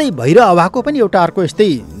 यस्तै भैरहवाको पनि एउटा अर्को यस्तै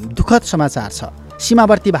दुःखद समाचार छ।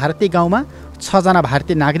 सीमावर्ती भारतीय गाउँमा 6 जना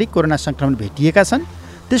भारतीय नागरिक कोरोना सङ्क्रमण भेटिएका छन्।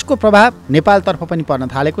 त्यसको प्रभाव नेपालतर्फ पनि पर्न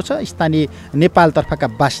थालेको छ। स्थानीय नेपालतर्फका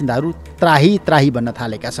बासिन्दाहरू त्राही बन्न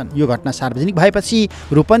थालेका छन्। यो घटना सार्वजनिक भएपछि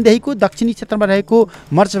रूपन्देहीको दक्षिणी क्षेत्रमा रहेको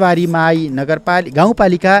मर्चबारी माई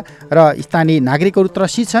गाउँपालिका र स्थानीय नागरिकहरू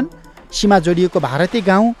त्रसित छन्। सीमा जोडिएको भारतीय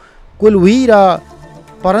गाउँ कोलुही र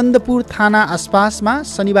परन्दपुर थाना आसपासमा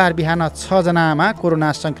शनिबार बिहान 6 जनामा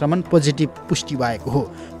कोरोना सङ्क्रमण पोजिटिभ पुष्टि भएको हो।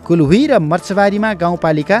 कोलुही र मर्चबारीमा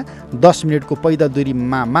गाउँपालिका 10 मिनटको पैदल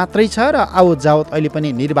दूरीमा मात्रै छ र आवत जावत अहिले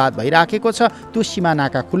पनि निर्बाध भइराखेको छ। त्यो सीमा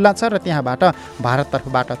नाका खुल्ला छ र त्यहाँबाट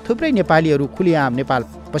भारततर्फबाट थुप्रै नेपालीहरू खुलेआम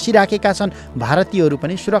नेपाल पसिराखेका छन्। भारतीयहरू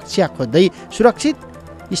पनि सुरक्षा खोज्दै सुरक्षित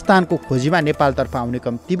स्थानको खोजीमा नेपालतर्फ आउने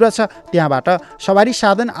क्रम तीव्र छ। त्यहाँबाट सवारी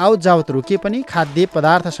साधन आवत जावत रोकिए पनि खाद्य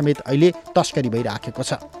पदार्थ समेत अहिले तस्करी भइराखेको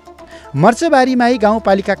छ। मर्चबारीमाई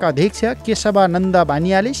गाउँपालिकाका अध्यक्ष केशवानन्द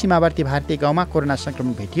बानियाले सीमावर्ती भारतीय गाउँमा कोरोना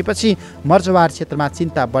सङ्क्रमण भेटिएपछि मर्चबार क्षेत्रमा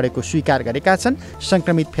चिन्ता बढेको स्वीकार गरेका छन्।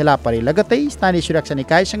 सङ्क्रमित फेला परे लगत्तै स्थानीय सुरक्षा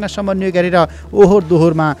निकायसँग समन्वय गरेर ओहोर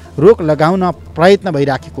दोहोरमा रोक लगाउन प्रयत्न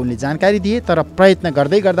भइराखेको उनले जानकारी दिए। तर प्रयत्न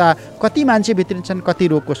गर्दै गर्दा कति मान्छे भित्रिन्छन्, कति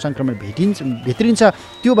रोगको सङ्क्रमण भित्रिन्छ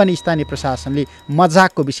त्यो पनि स्थानीय प्रशासनले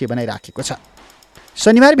मजाकको विषय बनाइराखेको छ।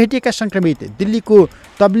 शनिबार भेटिएका सङ्क्रमित दिल्लीको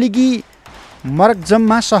तब्लिगी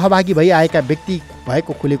मरकजममा सहभागी भई आएका व्यक्ति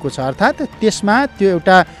भएको खुलेको छ। अर्थात् त्यसमा त्यो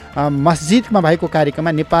एउटा मस्जिदमा भएको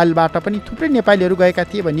कार्यक्रममा नेपालबाट पनि थुप्रै नेपालीहरू गएका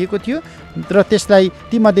थिए भनिएको थियो र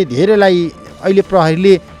त्यसलाई तीमध्ये धेरैलाई अहिले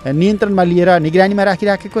प्रहरीले नियन्त्रणमा लिएर निगरानीमा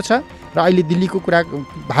राखिराखेको छ। र अहिले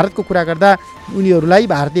भारतको कुरा गर्दा उनीहरूलाई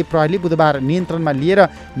भारतीय प्रहरीले बुधबार नियन्त्रणमा लिएर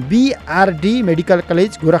बीआरडी मेडिकल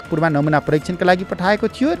कलेज गोरखपुरमा नमुना परीक्षणका लागि पठाएको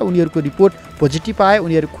थियो र उनीहरूको रिपोर्ट पोजिटिभ आए।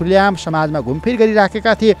 उनीहरू खुलेआम समाजमा घुमफिर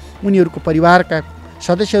गरिराखेका थिए। उनीहरूको परिवारका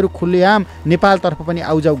सदस्यहरू खुलेआम नेपालतर्फ पनि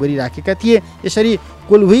आउजाउ गरिराखेका थिए। यसरी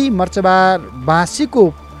कोलुही मर्चबारवासीको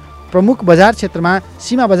प्रमुख बजार क्षेत्रमा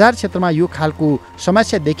सीमा बजार क्षेत्रमा यो खालको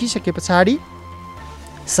समस्या देखिसके पछाडि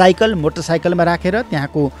साइकल मोटरसाइकलमा राखेर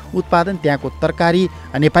त्यहाँको उत्पादन त्यहाँको तरकारी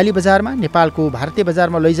नेपाली बजारमा नेपालको भारतीय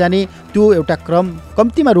बजारमा लैजाने त्यो एउटा क्रम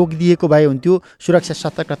कम्तीमा रोकिदिएको भए हुन्थ्यो, सुरक्षा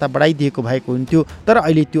सतर्कता बढाइदिएको भएको हुन्थ्यो। तर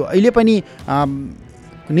अहिले पनि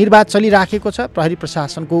निर्वाध चलिराखेको छ। प्रहरी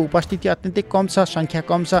प्रशासनको उपस्थिति अत्यन्तै कम छ, सङ्ख्या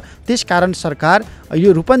कम छ। त्यसकारण सरकार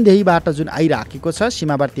यो रूपन्देहीबाट जुन आइराखेको छ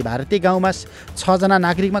सीमावर्ती भारतीय गाउँमा 6 जना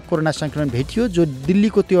नागरिकमा कोरोना सङ्क्रमण भेटियो, जो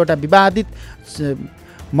दिल्लीको त्यो एउटा विवादित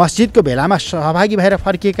मस्जिदको भेलामा सहभागी भएर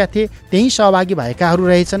फर्किएका थिए। त्यही सहभागी भएकाहरू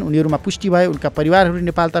रहेछन्। उनीहरूमा पुष्टि भयो। उनका परिवारहरू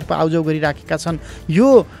नेपालतर्फ आउजाउ गरिराखेका छन्। यो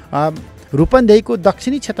रूपन्देहीको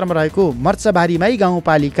दक्षिणी क्षेत्रमा रहेको मर्चबारीमाई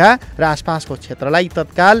गाउँपालिका र आसपासको क्षेत्रलाई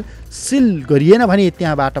तत्काल सिल गरिएन भने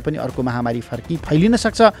त्यहाँबाट पनि अर्को महामारी फैलिन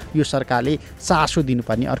सक्छ। यो सरकारले चासो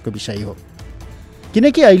दिनुपर्ने अर्को विषय हो।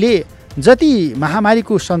 किनकि अहिले जति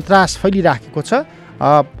महामारीको सन्तास फैलिराखेको छ,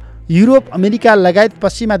 युरोप अमेरिका लगायत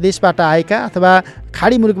पश्चिमा देशबाट आएका अथवा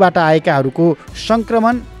खाडी मुलुकबाट आएकाहरूको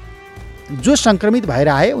सङ्क्रमण जो सङ्क्रमित भएर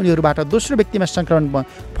आए उनीहरूबाट दोस्रो व्यक्तिमा सङ्क्रमण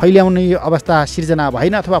फैल्याउने अवस्था सिर्जना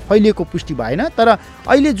भएन अथवा फैलिएको पुष्टि भएन। तर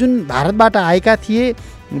अहिले जुन भारतबाट आएका थिए,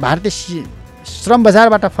 भारतीय श्रम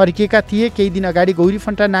बजारबाट फर्किएका थिए, केही दिन अगाडि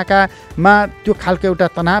गौरीफन्टा नाकामा त्यो खालको एउटा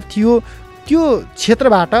तनाव थियो। त्यो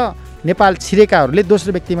क्षेत्रबाट नेपाल छिरेकाहरूले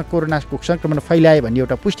दोस्रो व्यक्तिमा कोरोनाको सङ्क्रमण फैलाए भन्ने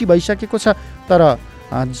एउटा पुष्टि भइसकेको छ। तर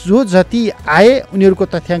जो जति आए उनीहरूको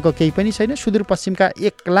तथ्याङ्क केही पनि छैन। सुदूरपश्चिमका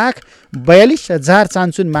 1,42,000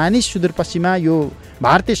 चान्चुन मानिस सुदूरपश्चिममा यो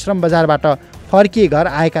भारतीय श्रम बजारबाट फर्किए घर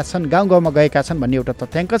आएका छन्, गाउँ गाउँमा गएका छन् भन्ने एउटा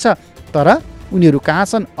तथ्याङ्क छ। तर उनीहरू कहाँ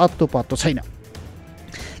छन् अत्तो पत्तो छैन।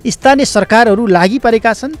 स्थानीय सरकारहरू लागि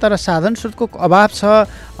परेका छन् तर साधन स्रोतको अभाव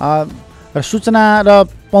छ र सूचना र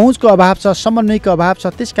पहुँचको अभाव छ, समन्वयको अभाव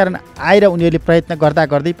छ। त्यसकारण आएर उनीहरूले प्रयत्न गर्दा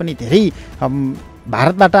गर्दै पनि धेरै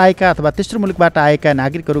भारतबाट आएका अथवा तेस्रो मुलुकबाट आएका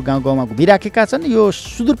नागरिकहरू गाउँ गाउँमा घुमिराखेका छन्। यो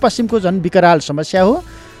सुदूरपश्चिमको झन् विकराल समस्या हो।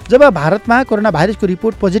 जब भारतमा कोरोना भाइरसको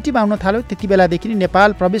रिपोर्ट पोजिटिभ आउन थाल्यो त्यति बेलादेखि नै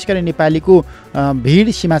नेपाल प्रवेश गर्ने नेपालीको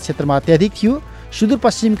भिड सीमा क्षेत्रमा अत्याधिक थियो।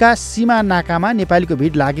 सुदूरपश्चिमका सीमा नाकामा नेपालीको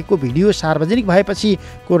भिड लागेको भिडियो सार्वजनिक भएपछि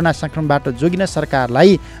कोरोना सङ्क्रमणबाट जोगिन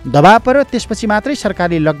सरकारलाई दबाव पर्यो। त्यसपछि मात्रै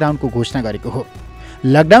सरकारले लकडाउनको घोषणा गरेको हो।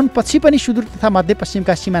 लकडाउन पछि पनि सुदूर तथा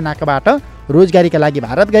मध्यपश्चिमका सीमा नाकाबाट रोजगारीका लागि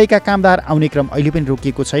भारत गएका कामदार आउने क्रम अहिले पनि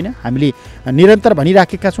रोकिएको छैन। हामीले निरन्तर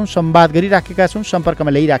भनिराखेका छौँ, संवाद गरिराखेका छौँ, सम्पर्कमा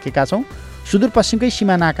ल्याइराखेका छौँ। सुदूरपश्चिमकै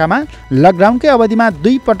सीमा नाकामा लकडाउनकै अवधिमा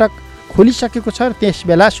 2 पटक खोलिसकेको छ र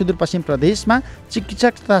त्यसबेला सुदूरपश्चिम प्रदेशमा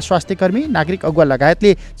चिकित्सक तथा स्वास्थ्यकर्मी नागरिक अगुवा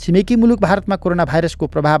लगायतले छिमेकी मुलुक भारतमा कोरोना भाइरसको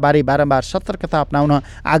प्रभावबारे बारम्बार सतर्कता अपनाउन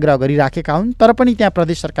आग्रह गरिराखेका हुन्। तर पनि त्यहाँ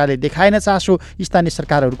प्रदेश सरकारले देखाएन चासो, स्थानीय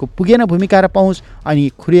सरकारहरूको पुगेन भूमिका र पहुँच अनि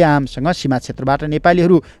खुलेआमसँग सीमा क्षेत्रबाट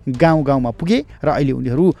नेपालीहरू गाउँ गाउँमा पुगे र अहिले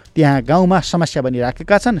उनीहरू त्यहाँ गाउँमा समस्या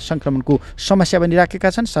बनिराखेका छन्, सङ्क्रमणको समस्या बनिराखेका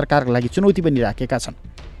छन्, सरकारका लागि चुनौती बनिराखेका छन्।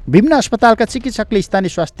 विभिन्न अस्पतालका चिकित्सकले स्थानीय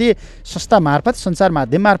स्वास्थ्य संस्था मार्फत सञ्चार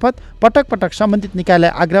माध्यम मार्फत पटक पटक सम्बन्धित निकायलाई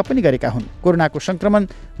आग्रह पनि गरेका हुन्। कोरोनाको सङ्क्रमण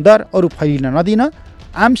दर अरू फैलिन नदिन,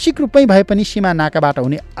 आंशिक रूपमै भए पनि सीमा नाकाबाट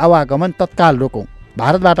हुने आवागमन तत्काल रोकौँ,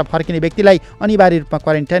 भारतबाट फर्किने व्यक्तिलाई अनिवार्य रूपमा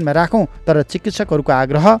क्वारेन्टाइनमा राखौँ। तर चिकित्सकहरूको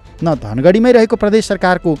आग्रह न धनगढीमै रहेको प्रदेश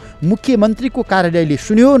सरकारको मुख्यमन्त्रीको कार्यालयले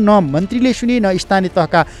सुन्यो, न मन्त्रीले सुने, न स्थानीय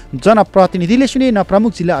तहका जनप्रतिनिधिले सुने, न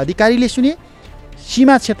प्रमुख जिल्ला अधिकारीले सुने।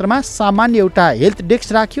 सीमा क्षेत्रमा सामान्य एउटा हेल्थ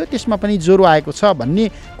डेस्क राखियो, त्यसमा पनि ज्वरो आएको छ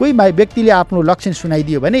भन्ने कोही व्यक्तिले आफ्नो लक्षण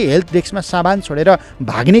सुनाइदियो भने हेल्थ डेस्कमा सामान छोडेर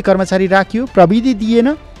भाग्ने कर्मचारी राखियो, प्रविधि दिएन।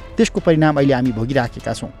 त्यसको परिणाम अहिले हामी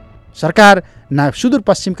भोगिराखेका छौँ। सरकार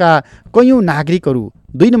सुदूरपश्चिमका कयौँ नागरिकहरू,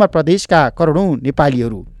 2 नम्बर प्रदेशका करोडौँ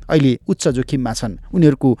नेपालीहरू अहिले उच्च जोखिममा छन्।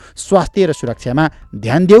 उनीहरूको स्वास्थ्य र सुरक्षामा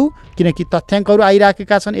ध्यान देऊ, किनकि तथ्याङ्कहरू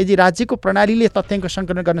आइराखेका छन्। यदि राज्यको प्रणालीले तथ्याङ्क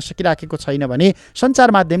सङ्कलन गर्न सकिराखेको छैन भने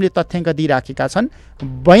सञ्चार माध्यमले तथ्याङ्क दिइराखेका छन्,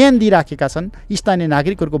 बयान दिइराखेका छन्, स्थानीय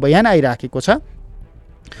नागरिकहरूको बयान आइराखेको छ।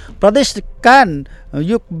 प्रदेशका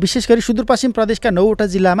यो विशेष गरी सुदूरपश्चिम प्रदेशका 9वटा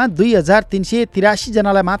जिल्लामा 2383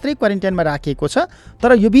 जनालाई मात्रै क्वारेन्टाइनमा राखिएको छ।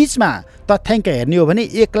 तर यो बीचमा तथ्याङ्क हेर्ने हो भने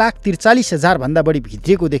 1,43,000 भन्दा बढी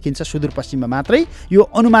भित्रिएको देखिन्छ सुदूरपश्चिममा मात्रै। यो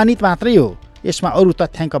अनुमानित मात्रै हो, यसमा अरू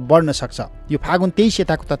तथ्याङ्क बढ्न सक्छ। यो फागुन 23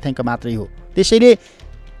 यताको तथ्याङ्क मात्रै हो। त्यसैले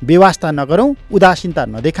बेवास्ता नगरौँ,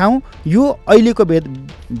 उदासीनता नदेखाउँ। यो अहिलेको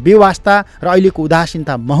बेवास्ता र अहिलेको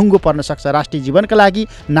उदासीनता महँगो पर्न सक्छ राष्ट्रिय जीवनका लागि,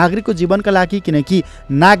 नागरिकको जीवनका लागि। किनकि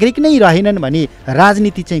नागरिक नै रहेनन् भने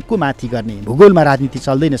राजनीति चाहिँ को माथि गर्ने? भूगोलमा राजनीति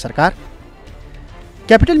चल्दैन सरकार।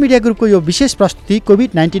 क्यापिटल मिडिया ग्रुपको यो विशेष प्रस्तुति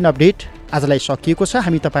कोभिड-19 अपडेट आजलाई सकिएको छ।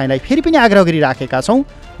 हामी तपाईँलाई फेरि पनि आग्रह गरिराखेका छौँ,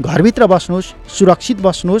 घरभित्र बस्नुहोस्, सुरक्षित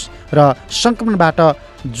बस्नुहोस् र सङ्क्रमणबाट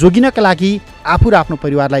जोगिनका लागि, आफू र आफ्नो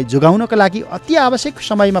परिवारलाई जोगाउनका लागि अति आवश्यक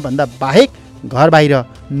समयमा भन्दा बाहेक घर बाहिर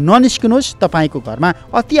ननिस्किनुहोस्। तपाईँको घरमा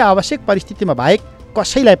अति आवश्यक परिस्थितिमा बाहेक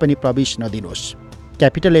कसैलाई पनि प्रवेश नदिनुहोस्।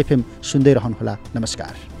 क्यापिटल एफएम सुन्दै रहनुहोला।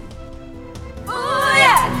 नमस्कार।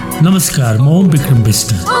 नमस्कार, म विक्रम विष्ट।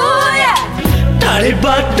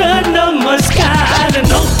 टाढेबाट नमस्कार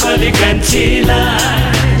नौकरी कान्छीलाई।